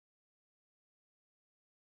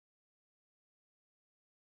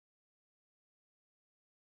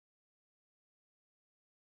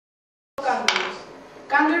Kangaroos.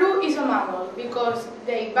 Kangaroo is a mammal because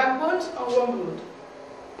their backbones are warm blood.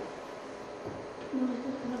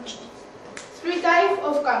 Three types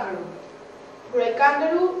of kangaroo: grey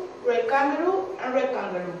kangaroo, red kangaroo, and red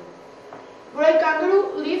kangaroo. Grey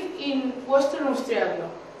kangaroo live in Western Australia.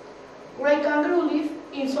 Grey kangaroo live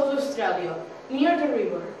in South Australia, near the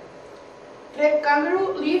river. Red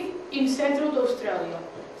kangaroo live in Central Australia,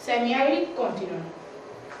 semi-arid continent.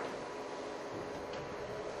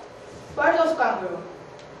 Parts of kangaroo: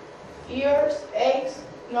 ears, eggs,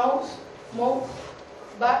 nose, mouth,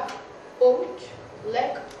 back, pouch,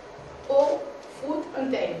 leg, paw, foot,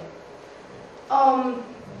 and tail.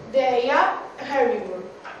 They are herbivore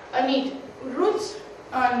and eat roots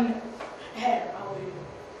and hair.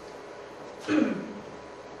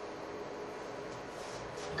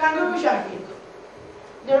 Kangaroo jumping.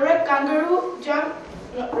 The red kangaroo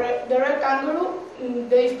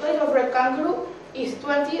the speed of red kangaroo is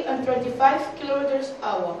 20 and 25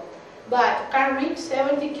 km/h, but can reach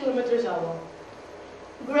 70 km/h.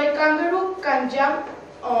 Grey kangaroo can jump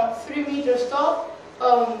 3 meters tall,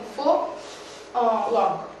 4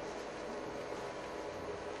 long.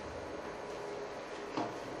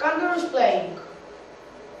 Kangaroos playing.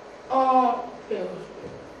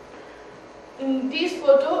 In this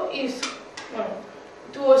photo is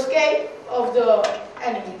to escape of the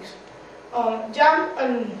enemies. Jump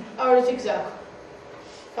and our zigzag.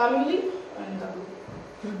 Family and kangaroo.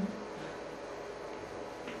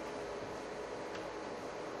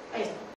 Ahí está.